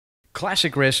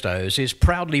Classic Restos is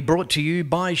proudly brought to you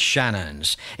by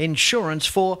Shannons, insurance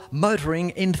for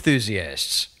motoring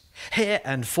enthusiasts. Hare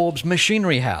and Forbes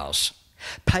Machinery House,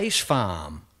 Pace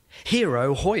Farm,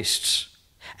 Hero Hoists,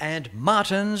 and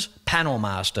Martin's Panel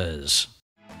Masters.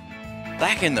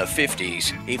 Back in the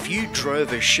 50s, if you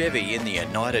drove a Chevy in the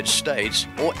United States,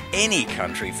 or any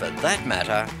country for that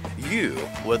matter, you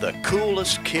were the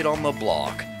coolest kid on the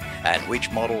block. And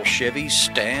which model Chevy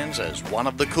stands as one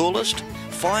of the coolest?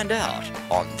 Find out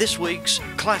on this week's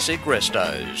Classic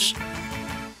Restos.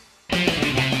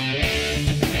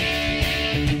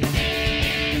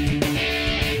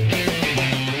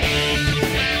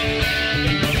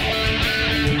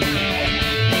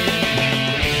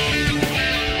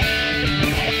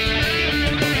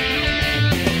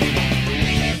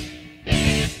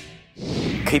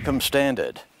 Keep them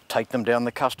standard. Take them down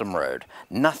the custom road.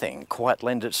 Nothing quite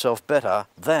lends itself better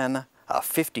than a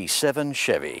 57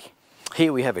 Chevy.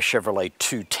 Here we have a Chevrolet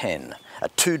 210, a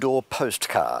two-door post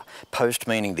car. Post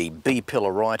meaning the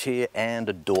B-pillar right here and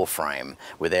a door frame.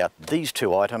 Without these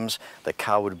two items, the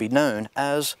car would be known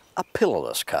as a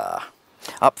pillarless car.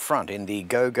 Up front in the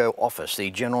Go-Go office, the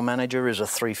general manager is a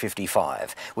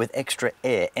 355 with extra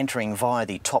air entering via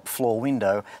the top floor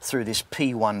window through this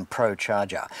P1 Pro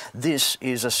charger. This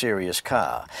is a serious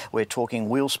car. We're talking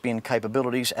wheel spin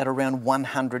capabilities at around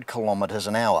 100 kilometres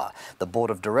an hour. The board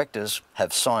of directors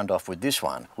have signed off with this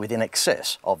one with in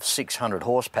excess of 600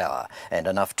 horsepower and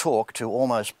enough torque to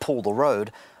almost pull the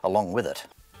road along with it.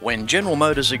 When General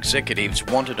Motors executives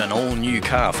wanted an all-new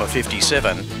car for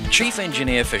 57, Chief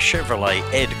Engineer for Chevrolet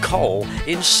Ed Cole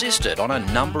insisted on a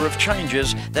number of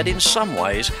changes that in some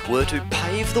ways were to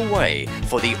pave the way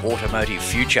for the automotive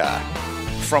future.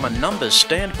 From a numbers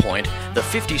standpoint, the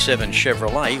 57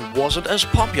 Chevrolet wasn't as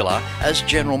popular as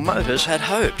General Motors had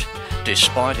hoped.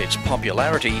 Despite its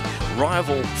popularity,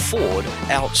 rival Ford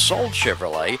outsold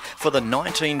Chevrolet for the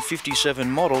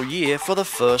 1957 model year for the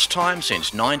first time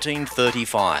since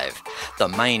 1935. The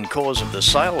main cause of the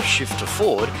sales shift to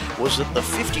Ford was that the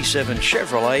 57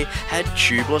 Chevrolet had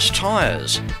tubeless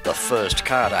tyres, the first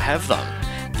car to have them.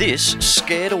 This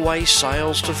scared away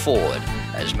sales to Ford,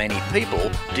 as many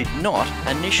people did not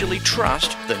initially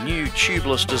trust the new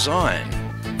tubeless design.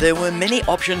 There were many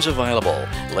options available,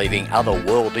 leaving other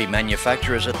worldly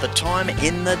manufacturers at the time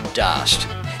in the dust.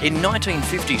 In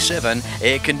 1957,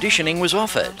 air conditioning was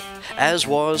offered, as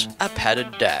was a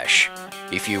padded dash.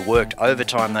 If you worked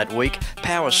overtime that week,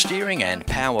 power steering and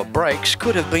power brakes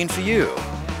could have been for you.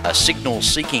 A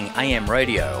signal-seeking AM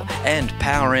radio and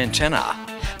power antenna.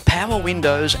 Power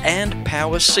windows and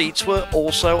power seats were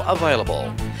also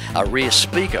available. A rear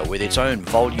speaker with its own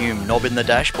volume knob in the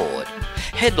dashboard.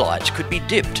 Headlights could be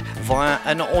dipped via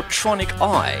an Autronic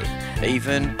eye.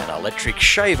 Even an electric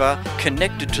shaver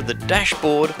connected to the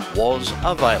dashboard was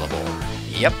available.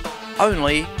 Yep,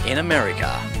 only in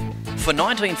America. For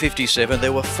 1957,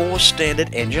 there were 4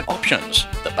 standard engine options.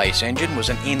 The base engine was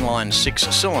an inline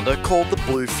 6-cylinder called the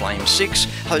Blue Flame 6,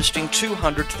 hosting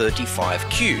 235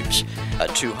 cubes. A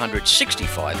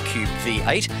 265 cube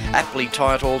V8, aptly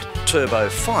titled Turbo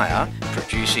Fire,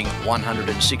 producing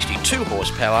 162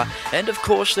 horsepower, and of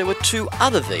course there were 2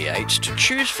 other V8s to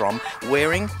choose from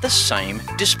wearing the same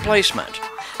displacement.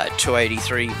 A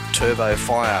 283 Turbo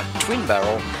Fire twin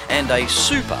barrel and a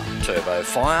Super Turbo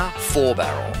Fire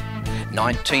 4-barrel.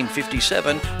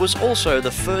 1957 was also the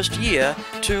first year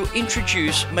to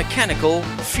introduce mechanical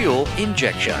fuel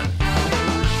injection.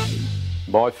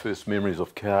 My first memories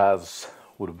of cars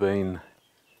would have been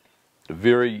at a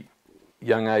very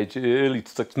young age,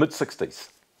 mid-60s,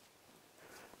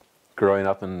 growing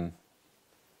up in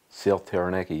South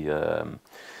Taranaki. A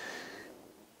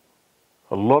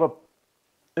lot of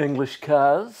English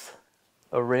cars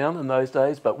around in those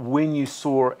days, but when you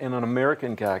saw an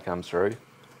American car come through,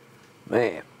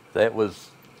 man, that was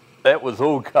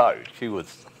all go. She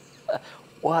was,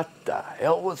 what the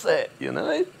hell was that, you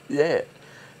know? Yeah.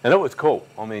 And it was cool.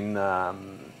 I mean,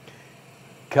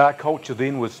 car culture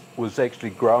then was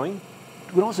actually growing.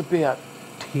 When I was about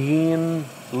 10,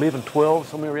 11, 12,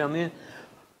 somewhere around there,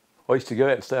 I used to go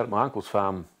out and stay at my uncle's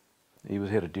farm. He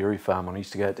had a dairy farm, and I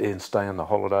used to go out there and stay on the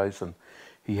holidays. And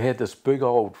he had this big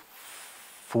old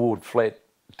Ford flat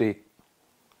deck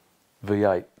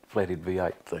V8, flathead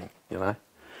V8 thing, you know.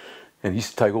 And he used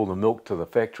to take all the milk to the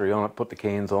factory on it, put the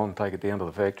cans on, take it down to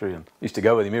the factory, and I used to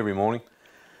go with him every morning.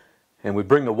 And we'd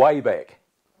bring the whey back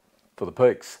for the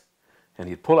pigs. And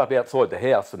he'd pull up outside the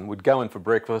house and we'd go in for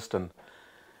breakfast, and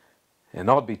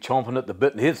I'd be chomping at the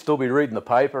bit and he'd still be reading the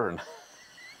paper, and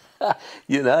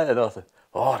you know, and I thought,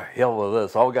 oh, the hell with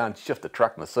this, I'll go and shift the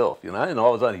truck myself, you know. And I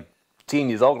was only 10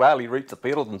 years old, I hardly reached the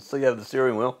pedals and see over the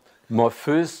steering wheel. My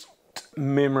first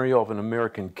memory of an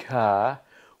American car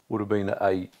would have been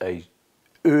a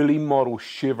early model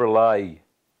Chevrolet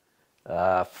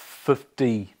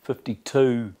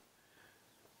 52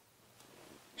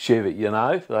 Chevy, you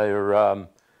know. They were, a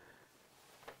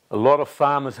lot of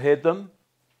farmers had them.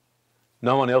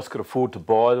 No one else could afford to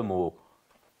buy them or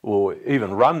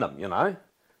even run them, you know.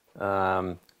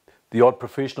 The odd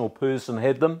professional person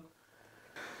had them.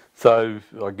 So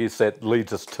I guess that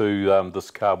leads us to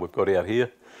this car we've got out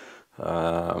here.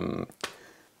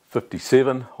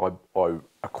 57. I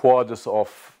acquired this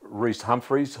off Reese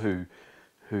Humphreys, who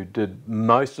did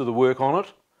most of the work on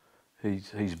it.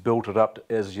 He's built it up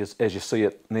as you see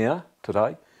it now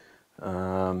today.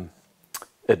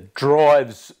 It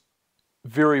drives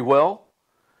very well.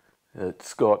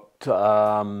 It's got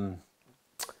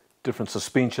different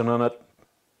suspension in it,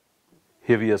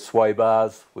 heavier sway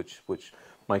bars, which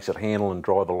makes it handle and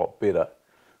drive a lot better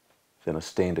than a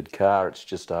standard car. It's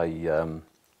just a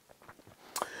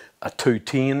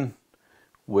 210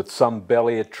 with some Bel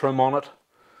Air trim on it.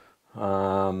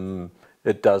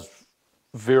 It does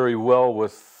very well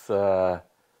with the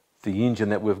engine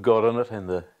that we've got in it and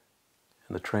the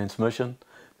transmission.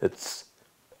 It's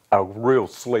a real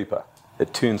sleeper.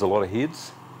 It turns a lot of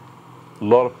heads. A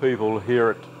lot of people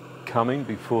hear it coming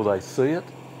before they see it,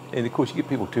 and of course you get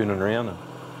people turning around, and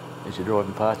as you're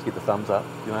driving past you get the thumbs up,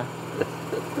 you know.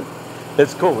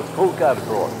 It's cool. It's a cool car to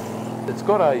drive. It's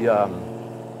got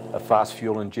a fast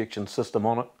fuel injection system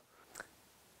on it.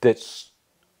 That's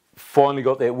finally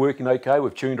got that working okay.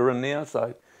 We've tuned her in now,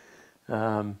 so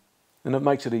and it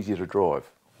makes it easier to drive,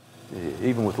 yeah,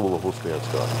 even with all the horsepower it's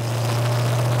got.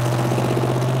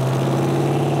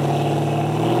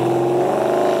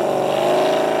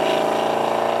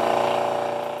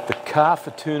 The car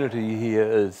fraternity here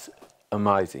is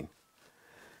amazing.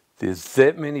 There's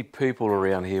that many people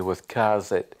around here with cars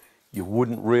that you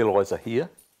wouldn't realise are here.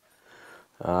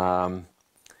 And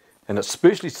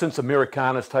especially since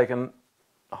Americana's taken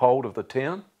hold of the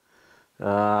town.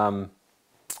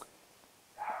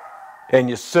 And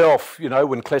yourself, you know,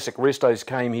 when Classic Restos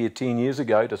came here 10 years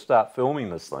ago to start filming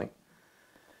this thing,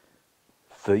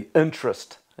 the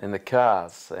interest in the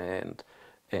cars and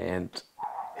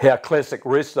how Classic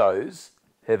Restos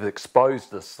have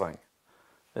exposed this thing.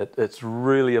 It's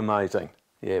really amazing.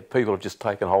 Yeah, people have just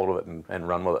taken hold of it and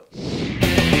run with it.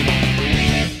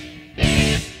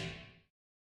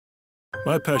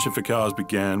 My passion for cars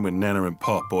began when Nana and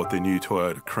Pop bought their new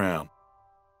Toyota Crown.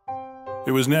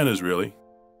 It was Nana's, really.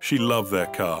 She loved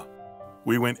that car.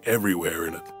 We went everywhere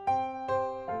in it.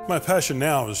 My passion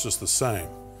now is just the same,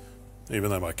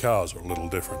 even though my cars are a little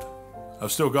different.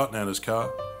 I've still got Nana's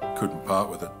car, couldn't part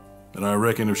with it. And I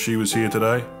reckon if she was here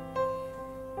today,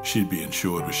 she'd be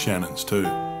insured with Shannons too.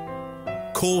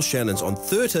 Call Shannons on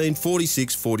 13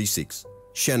 46 46.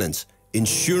 Shannons,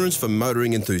 insurance for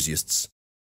motoring enthusiasts.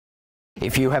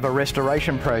 If you have a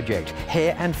restoration project,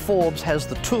 Hare and Forbes has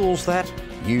the tools that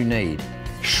you need.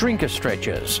 Shrinker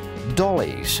stretchers,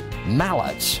 dollies,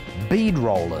 mallets, bead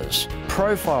rollers,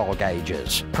 profile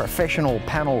gauges, professional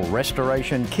panel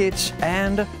restoration kits,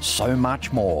 and so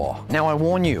much more. Now I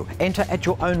warn you, enter at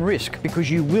your own risk because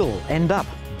you will end up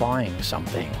buying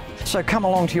something. So come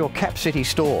along to your Cap City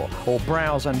store or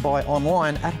browse and buy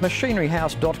online at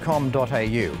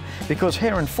machineryhouse.com.au because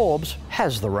Hare and Forbes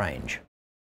has the range.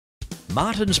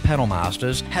 Martin's Panel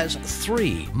Masters has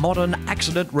 3 modern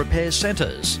accident repair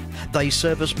centres. They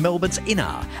service Melbourne's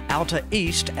inner, outer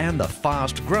east and the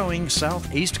fast-growing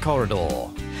southeast corridor.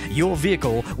 Your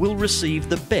vehicle will receive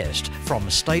the best from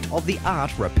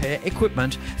state-of-the-art repair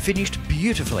equipment finished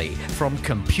beautifully from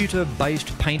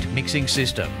computer-based paint mixing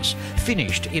systems,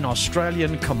 finished in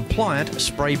Australian compliant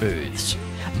spray booths.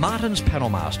 Martin's Panel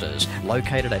Masters,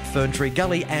 located at Ferntree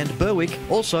Gully and Berwick,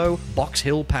 also Box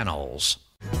Hill Panels.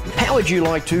 How would you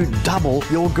like to double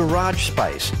your garage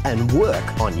space and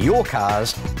work on your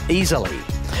cars easily?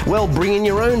 Well, bring in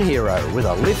your own hero with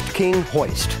a Lift King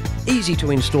hoist. Easy to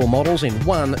install models in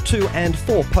 1, 2 and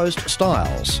 4 post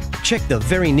styles. Check the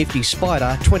very nifty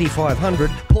Spider 2500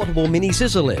 portable mini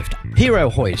scissor lift. Hero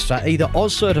hoists are either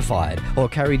Oz certified or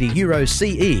carry the Euro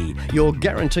CE, your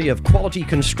guarantee of quality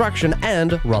construction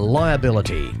and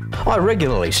reliability. I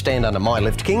regularly stand under my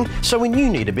Lift King, so when you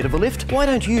need a bit of a lift, why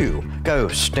don't you go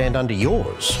stand under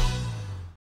yours?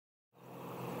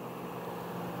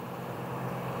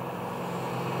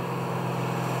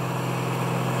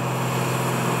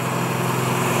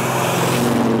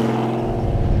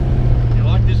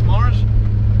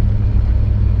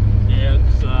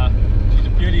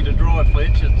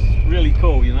 Fletch, it's really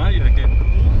cool, you know.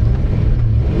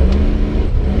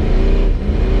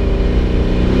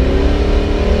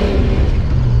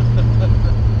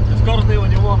 It's got a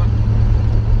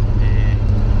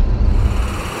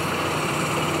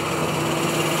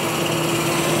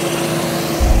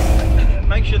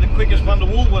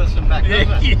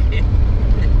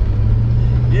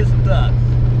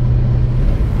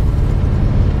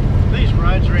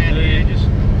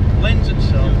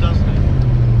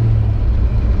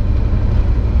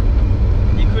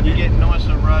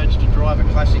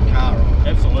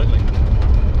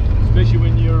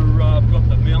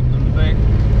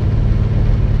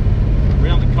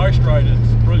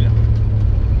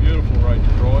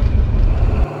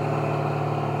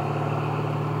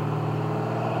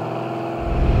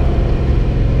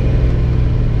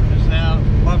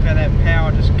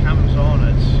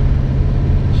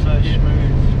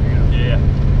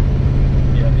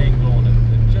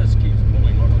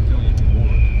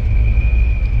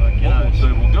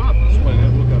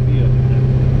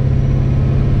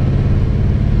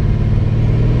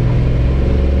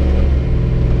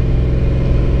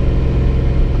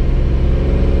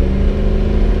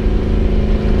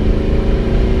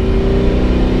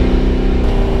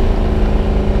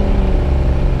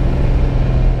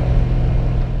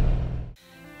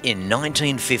In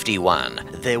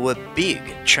 1951, there were big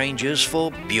changes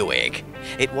for Buick.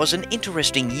 It was an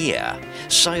interesting year.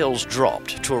 Sales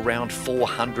dropped to around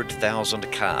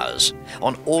 400,000 cars.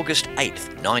 On August 8,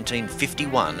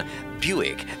 1951,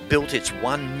 Buick built its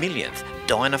 1 millionth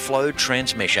Dynaflow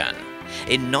transmission.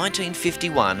 In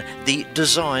 1951, the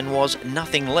design was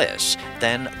nothing less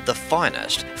than the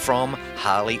finest from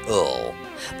Harley Earl.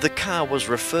 The car was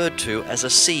referred to as a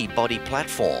C-body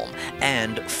platform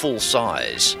and full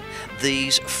size.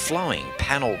 These flowing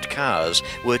panelled cars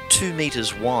were 2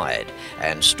 metres wide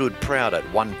and stood proud at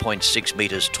 1.6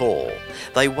 metres tall.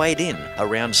 They weighed in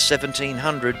around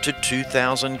 1,700 to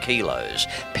 2,000 kilos,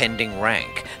 pending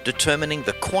rank, determining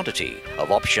the quantity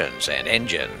of options and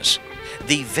engines.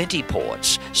 The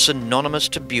ventiports, synonymous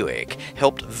to Buick,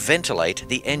 helped ventilate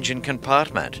the engine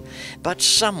compartment, but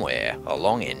somewhere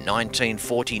along in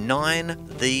 1949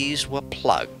 these were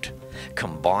plugged.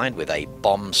 Combined with a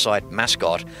bomb sight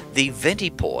mascot, the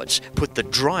ventiports put the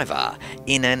driver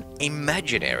in an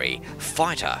imaginary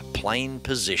fighter plane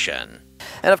position.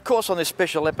 And of course, on this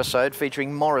special episode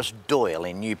featuring Maurice Doyle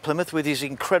in New Plymouth with his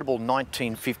incredible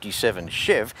 1957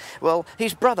 Chev, well,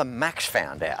 his brother Max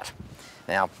found out.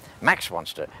 Now, Max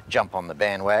wants to jump on the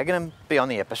bandwagon and be on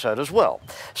the episode as well.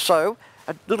 So,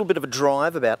 a little bit of a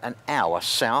drive about an hour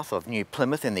south of New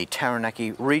Plymouth in the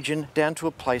Taranaki region down to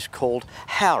a place called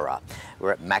Howrah.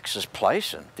 We're at Max's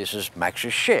place and this is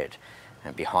Max's shed.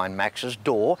 And behind Max's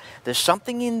door, there's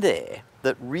something in there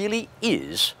that really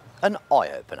is an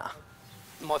eye-opener.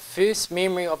 My first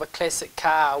memory of a classic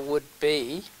car would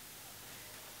be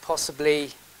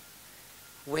possibly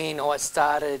when I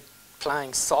started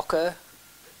playing soccer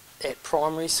at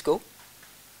primary school,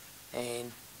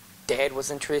 and Dad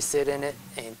was interested in it,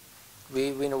 and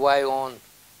we went away on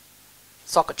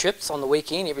soccer trips on the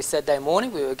weekend. Every Saturday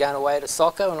morning we were going away to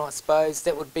soccer, and I suppose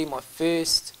that would be my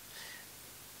first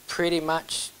pretty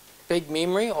much big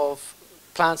memory of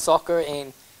playing soccer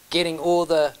and getting all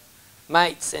the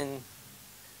mates and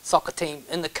soccer team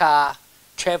in the car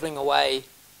travelling away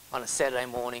on a Saturday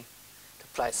morning to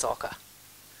play soccer.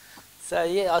 So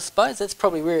yeah, I suppose that's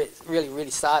probably where it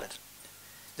really started.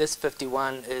 This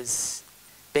 51 has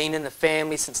been in the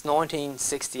family since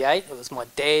 1968. It was my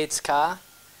dad's car,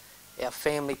 our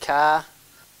family car.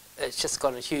 It's just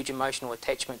got a huge emotional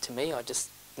attachment to me.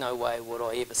 No way would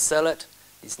I ever sell it.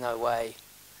 There's no way.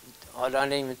 I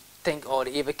don't even think I'd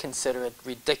ever consider a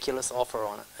ridiculous offer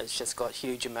on it. It's just got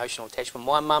huge emotional attachment.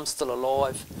 My mum's still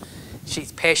alive.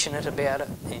 She's passionate about it,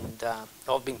 and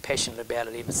I've been passionate about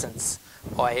it ever since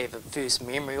I have a first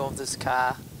memory of this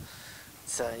car.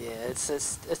 So yeah,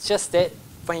 it's just that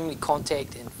family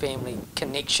contact and family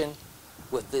connection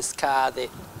with this car that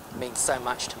means so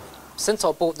much to me. Since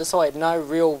I bought this, I had no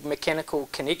real mechanical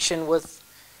connection with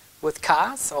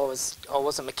cars. I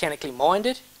wasn't mechanically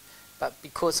minded, but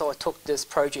because I took this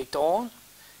project on,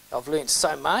 I've learned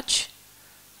so much.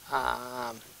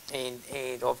 And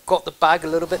I've got the bug a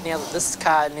little bit now that this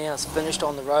car now is finished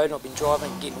on the road, and I've been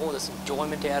driving and getting all this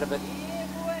enjoyment out of it.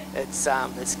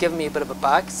 It's given me a bit of a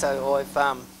bug, so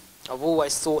I've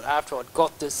always thought after I'd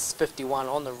got this 51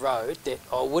 on the road that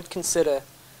I would consider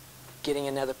getting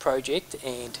another project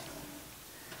and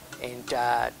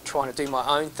trying to do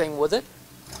my own thing with it.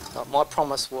 My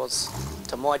promise was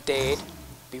to my dad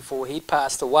before he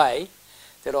passed away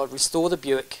that I'd restore the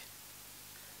Buick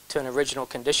to an original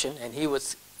condition, and he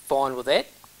was fine with that.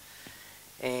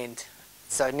 And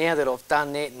so now that I've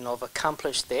done that and I've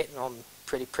accomplished that, and I'm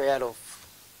pretty proud of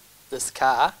this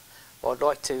car, I'd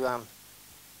like to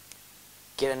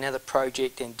get another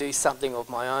project and do something of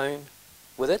my own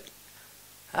with it.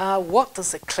 What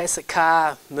does the classic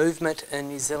car movement in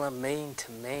New Zealand mean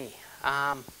to me?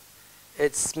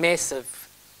 It's massive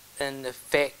in the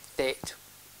fact that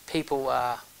people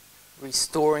are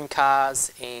restoring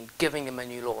cars and giving them a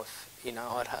new life. You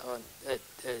know,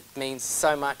 it means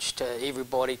so much to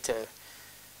everybody to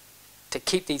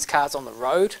keep these cars on the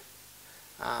road.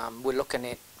 We're looking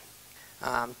at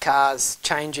cars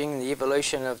changing, the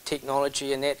evolution of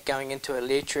technology and that going into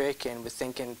electric, and we're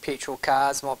thinking petrol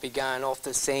cars might be going off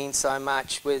the scene so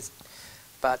much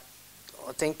but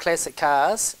I think classic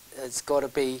cars, it's got to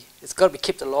be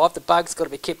kept alive. The bug's got to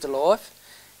be kept alive,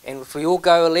 and if we all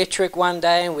go electric one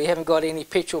day and we haven't got any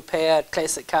petrol powered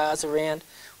classic cars around,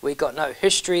 we got no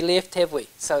history left, have we?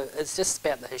 So it's just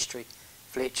about the history,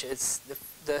 Fletch. It's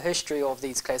the history of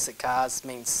these classic cars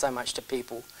means so much to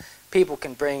people. People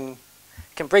can bring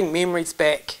memories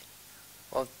back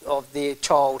of their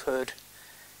childhood,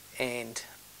 and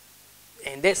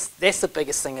that's the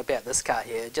biggest thing about this car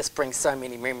here. It just brings so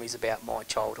many memories about my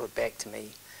childhood back to me.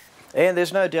 And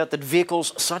there's no doubt that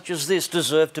vehicles such as this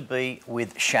deserve to be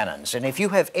with Shannons. And if you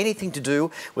have anything to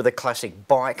do with a classic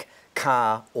bike,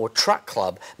 car or truck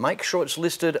club, make sure it's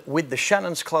listed with the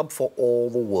Shannons Club for all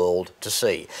the world to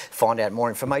see. Find out more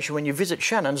information when you visit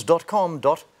shannons.com.au.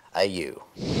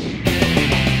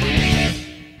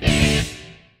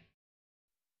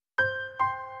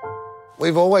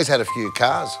 We've always had a few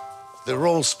cars. They're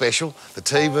all special. The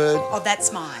T-Bird. Oh,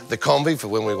 that's mine. The Combi for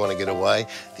when we want to get away.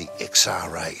 The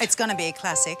XR8. It's going to be a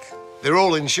classic. They're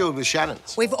all insured with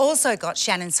Shannons, We've also got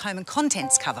Shannon's home and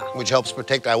contents cover. which helps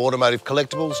protect our automotive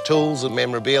collectibles, tools and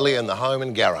memorabilia in the home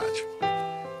and garage.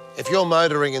 If you're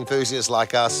motoring enthusiasts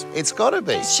like us, it's got to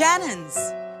be. Shannon's.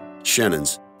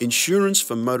 Shannons, insurance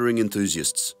for motoring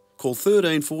enthusiasts. Call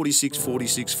 13 46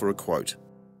 46 for a quote.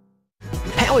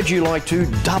 How would you like to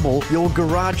double your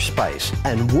garage space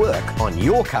and work on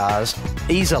your cars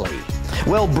easily?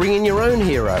 Well, bring in your own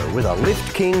hero with a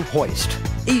Lift King hoist.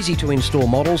 Easy to install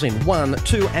models in 1,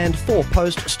 2 and 4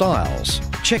 post styles.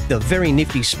 Check the very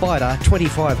nifty Spider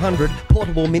 2500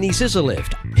 portable mini scissor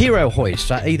lift. Hero hoists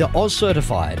are either Oz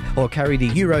certified or carry the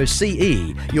Euro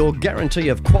CE, your guarantee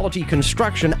of quality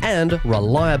construction and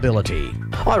reliability.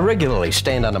 I regularly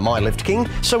stand under my Lift King,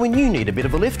 so when you need a bit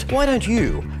of a lift, why don't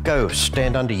you go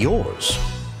stand under yours?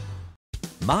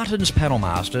 Martin's Panel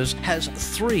Masters has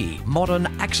 3 modern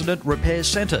accident repair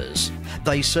centres.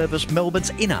 They service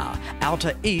Melbourne's inner,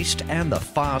 outer east and the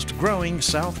fast-growing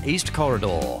southeast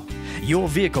corridor. Your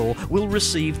vehicle will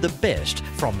receive the best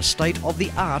from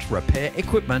state-of-the-art repair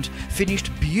equipment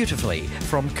finished beautifully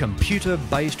from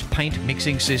computer-based paint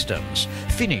mixing systems,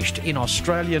 finished in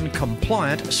Australian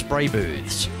compliant spray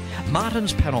booths.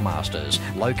 Martin's Panel Masters,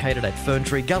 located at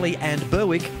Ferntree Gully and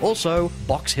Berwick, also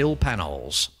Box Hill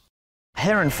Panels.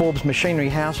 Hare and Forbes Machinery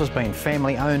House has been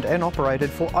family owned and operated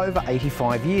for over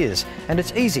 85 years, and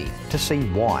it's easy to see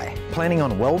why. Planning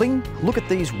on welding? Look at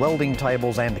these welding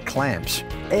tables and clamps,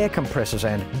 air compressors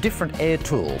and different air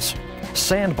tools,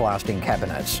 sandblasting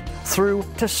cabinets, through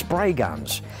to spray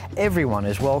guns. Everyone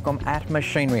is welcome at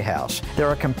Machinery House. There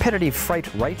are competitive freight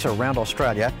rates around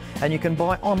Australia, and you can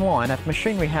buy online at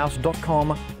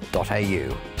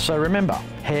machineryhouse.com.au. So remember,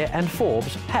 Hare and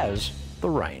Forbes has the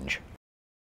range.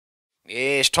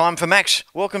 Yes, time for Max.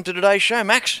 Welcome to today's show,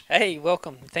 Max. Hey,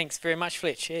 welcome. Thanks very much,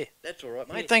 Fletch. Yeah. That's all right,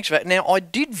 mate. Thanks for that. Now, I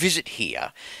did visit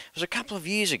here. It was a couple of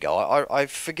years ago. I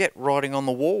forget writing on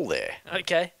the wall there.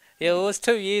 Okay. Yeah, well, it was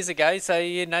 2 years ago, so,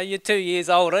 you know, you're 2 years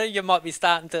older. You might be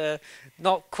starting to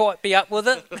not quite be up with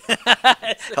it.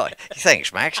 Oh,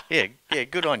 thanks, Max. Yeah,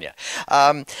 good on you.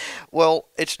 Well,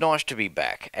 it's nice to be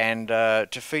back and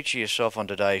to feature yourself on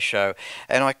today's show.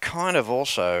 And I kind of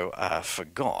also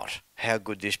forgot how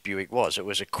good this Buick was. It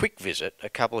was a quick visit a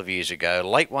couple of years ago,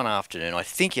 late one afternoon. I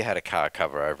think you had a car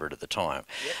cover over it at the time.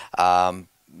 Yep.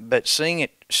 But seeing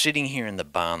it sitting here in the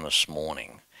barn this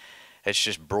morning, it's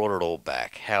just brought it all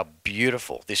back. How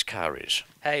beautiful this car is.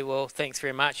 Hey, well, thanks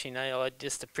very much. You know, I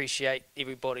just appreciate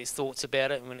everybody's thoughts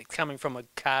about it. And when it's coming from a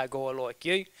car guy like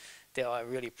you, that I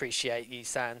really appreciate you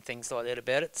saying things like that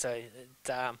about it. So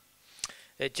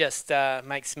it just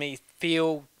makes me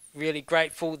feel really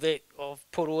grateful that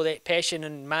I've put all that passion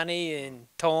and money and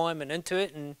time and into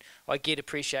it, and I get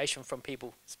appreciation from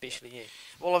people, especially you.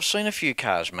 Well, I've seen a few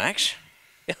cars, Max.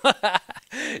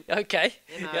 Okay.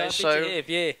 You know, yeah, so,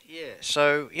 yeah.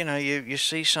 So, you know, you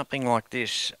see something like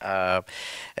this, and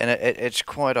it's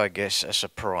quite, I guess, a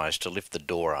surprise to lift the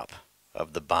door up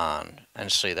of the barn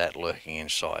and see that lurking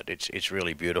inside. It's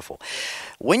really beautiful.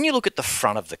 When you look at the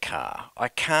front of the car, I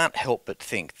can't help but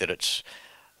think that it's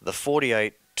the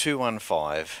 48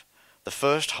 215, the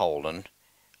first Holden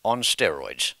on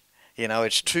steroids. You know,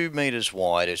 it's 2 metres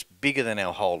wide, it's bigger than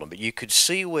our Holden, but you could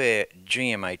see where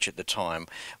GMH at the time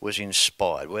was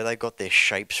inspired, where they got their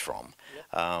shapes from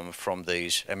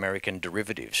these American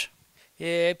derivatives.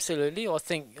 Yeah, absolutely. I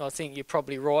think you're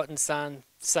probably right in saying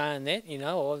that. You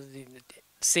know,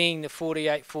 seeing the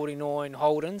 48, 49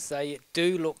 Holdens, they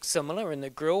do look similar in the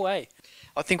grille, eh?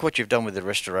 I think what you've done with the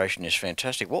restoration is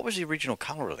fantastic. What was the original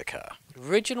colour of the car? The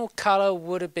original colour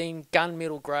would have been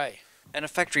gunmetal grey. And a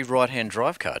factory right-hand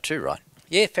drive car too, right?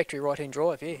 Yeah, factory right-hand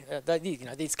drive, yeah.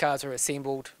 These cars are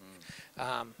assembled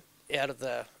out of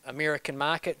the American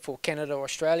market for Canada or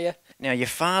Australia. Now, your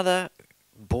father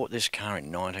bought this car in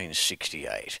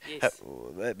 1968. Yes.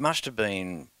 It must have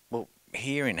been, well,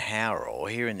 here in Howrah or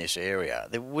here in this area,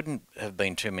 there wouldn't have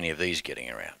been too many of these getting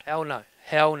around. Hell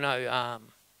no.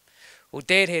 Well,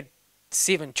 Dad had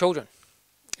 7 children,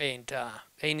 and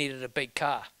he needed a big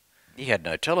car. He had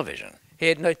no television. He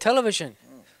had no television.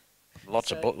 Lots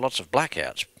of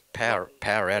blackouts, power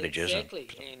outages. Exactly,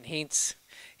 and hence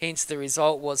hence the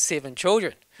result was 7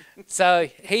 children. So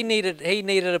he needed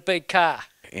a big car.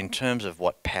 In terms of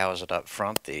what powers it up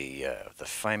front, the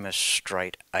famous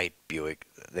Straight 8 Buick,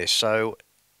 they're so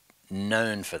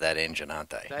known for that engine,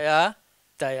 aren't they?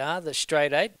 They are, the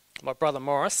Straight 8. My brother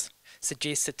Maurice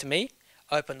suggested to me,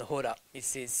 open the hood up. He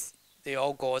says, the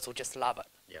old guys will just love it.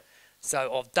 Yep.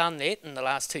 So I've done that in the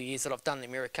last 2 years that I've done the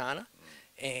Americana,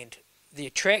 and the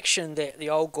attraction that the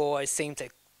old guys seem to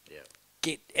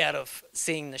get out of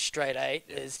seeing the Straight 8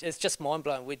 is just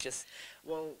mind-blowing.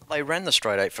 Well, they ran the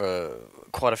Straight 8 for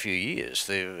quite a few years.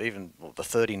 The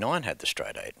 39 had the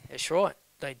Straight 8. That's right,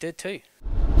 they did too.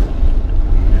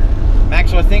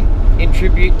 Max, I think in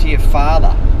tribute to your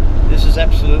father, this is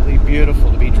absolutely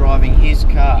beautiful to be driving his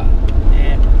car.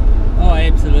 Yeah. Oh,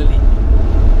 absolutely.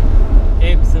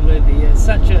 Absolutely. It's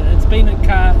been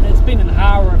in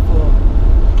Hara for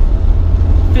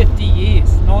 50 years.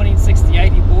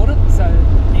 1968 he bought it, so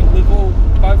and we've all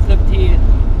both lived here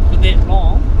for that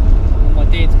long. Well,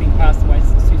 my dad's been passed away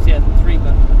since 2003,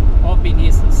 but I've been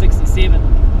here since 67.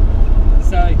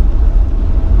 So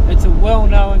it's a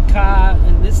well-known car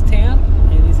in this town,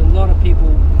 and there's a lot of people,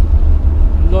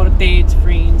 a lot of dad's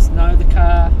friends know the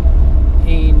car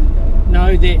and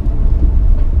know that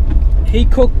he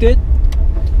cooked it,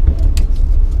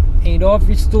 and I've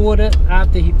restored it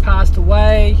after he passed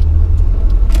away.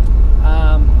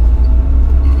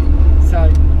 So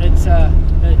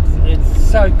it's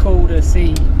so cool to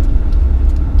see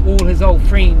all his old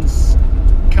friends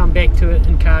come back to it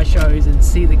in car shows and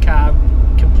see the car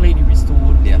completely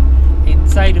restored. Yeah.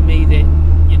 And say to me that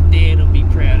your dad will be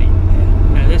proud of you.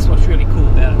 Now, that's what's really cool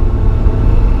about it.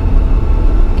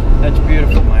 That's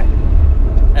beautiful, mate.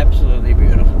 Absolutely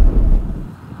beautiful.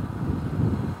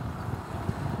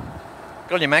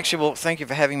 Good on you, Maxie. Well, thank you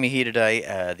for having me here today.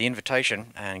 The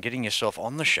invitation and getting yourself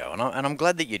on the show, and I'm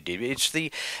glad that you did. It's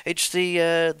the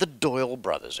Doyle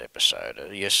Brothers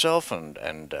episode. Yourself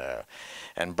and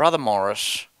brother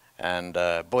Maurice, and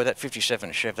boy, that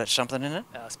 '57 Chev, that's something in it.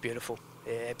 Oh, it's beautiful.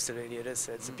 Yeah, absolutely it is.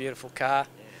 It's a beautiful car.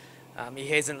 He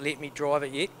hasn't let me drive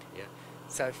it yet. Yeah.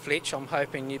 So Fletch, I'm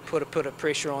hoping you put a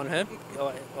pressure on him.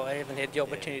 I haven't had the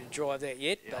opportunity to drive that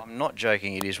yet. Yeah, but I'm not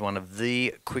joking. It is one of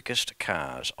the quickest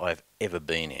cars I've ever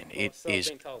been in. It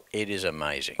is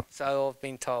amazing. So I've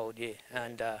been told, yeah,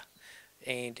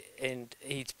 and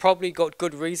he's probably got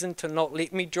good reason to not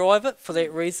let me drive it for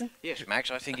that reason. Yes,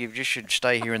 Max. I think you just should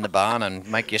stay here in the barn and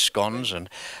make your scones, and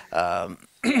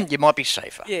you might be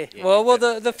safer. Yeah. Well,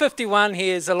 the 51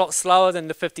 here is a lot slower than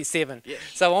the 57. Yes.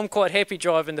 So I'm quite happy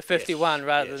driving the 51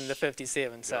 rather than the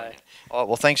 57. So. Right. Oh,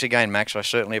 well, thanks again, Max. I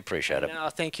certainly appreciate it. No,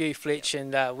 thank you, Fletch,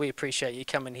 and we appreciate you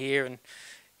coming here and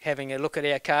having a look at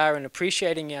our car and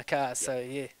appreciating our car. So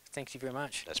yeah, thank you very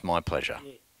much. That's my pleasure.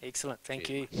 Yeah. Excellent, thank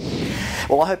you.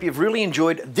 Well, I hope you've really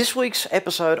enjoyed this week's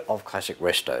episode of Classic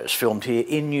Restos, filmed here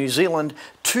in New Zealand.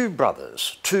 2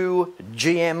 brothers, 2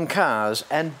 GM cars,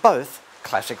 and both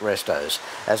Classic Restos.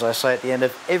 As I say at the end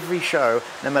of every show,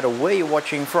 no matter where you're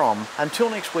watching from, until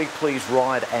next week, please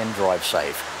ride and drive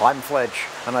safe. I'm Fletch,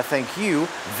 and I thank you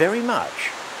very much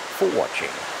for watching.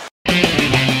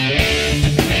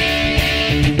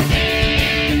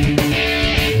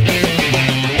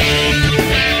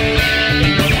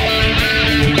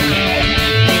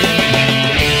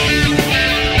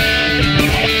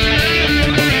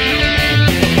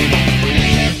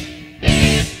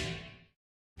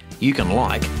 You can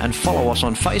like and follow us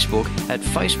on Facebook at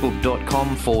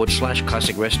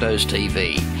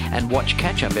facebook.com/ClassicRestosTV and watch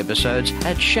catch-up episodes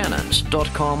at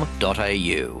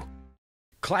shannons.com.au.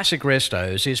 Classic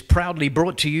Restos is proudly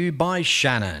brought to you by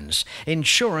Shannons,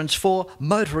 insurance for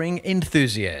motoring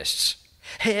enthusiasts.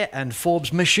 Hare and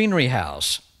Forbes Machinery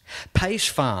House, Pace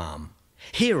Farm,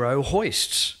 Hero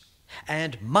Hoists,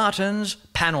 and Martin's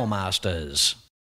Panel Masters.